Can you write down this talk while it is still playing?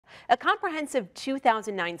A comprehensive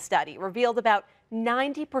 2009 study revealed about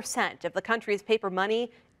 90% of the country's paper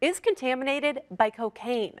money is contaminated by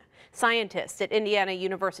cocaine. Scientists at Indiana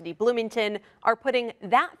University Bloomington are putting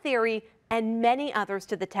that theory and many others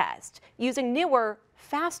to the test using newer,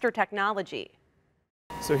 faster technology.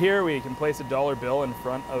 So here we can place a dollar bill in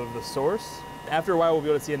front of the source. After a while we'll be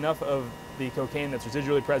able to see enough of the cocaine that's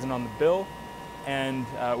residually present on the bill, and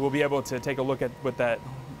we'll be able to take a look at what that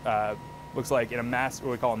looks like in what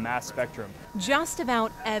we call a mass spectrum. Just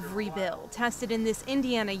about every bill tested in this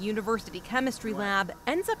Indiana University chemistry lab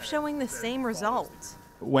ends up showing the same results.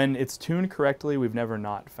 When it's tuned correctly, we've never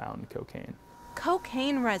not found cocaine.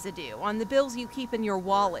 Cocaine residue on the bills you keep in your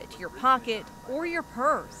wallet, your pocket, or your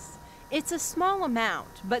purse. It's a small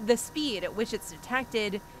amount, but the speed at which it's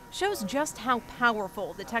detected shows just how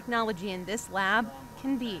powerful the technology in this lab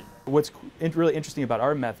can be. What's really interesting about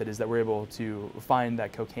our method is that we're able to find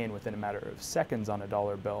that cocaine within a matter of seconds on a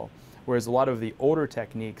dollar bill, whereas a lot of the older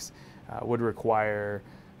techniques would require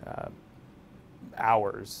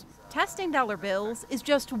hours. Testing dollar bills is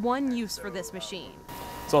just one use for this machine.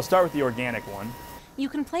 So I'll start with the organic one. You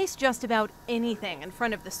can place just about anything in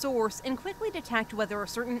front of the source and quickly detect whether a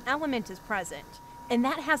certain element is present. And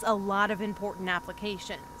that has a lot of important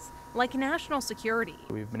applications, like national security.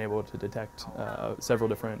 We've been able to detect several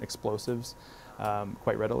different explosives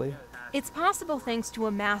quite readily. It's possible thanks to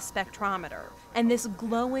a mass spectrometer and this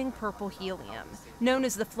glowing purple helium, known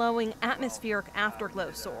as the flowing atmospheric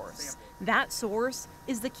afterglow source. That source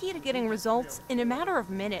is the key to getting results in a matter of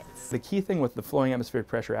minutes. The key thing with the flowing atmospheric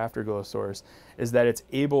pressure afterglow source is that it's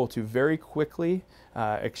able to very quickly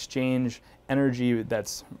exchange energy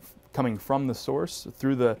that's coming from the source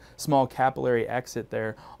through the small capillary exit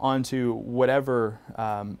there onto whatever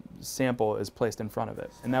sample is placed in front of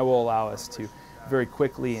it. And that will allow us to very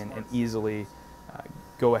quickly and easily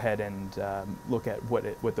go ahead and look at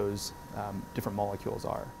what those different molecules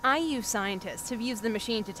are. IU scientists have used the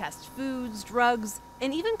machine to test foods, drugs,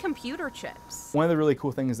 and even computer chips. One of the really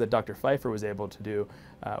cool things that Dr. Pfeiffer was able to do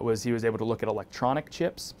was he was able to look at electronic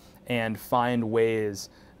chips and find ways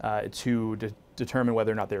to determine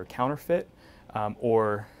whether or not they were counterfeit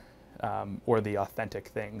or the authentic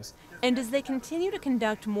things. And as they continue to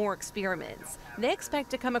conduct more experiments, they expect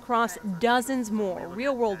to come across dozens more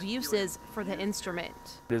real-world uses for the instrument.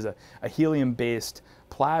 It is a helium-based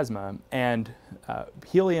plasma, and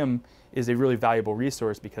helium is a really valuable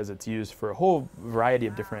resource because it's used for a whole variety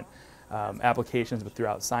of different applications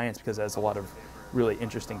throughout science because it has a lot of really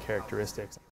interesting characteristics.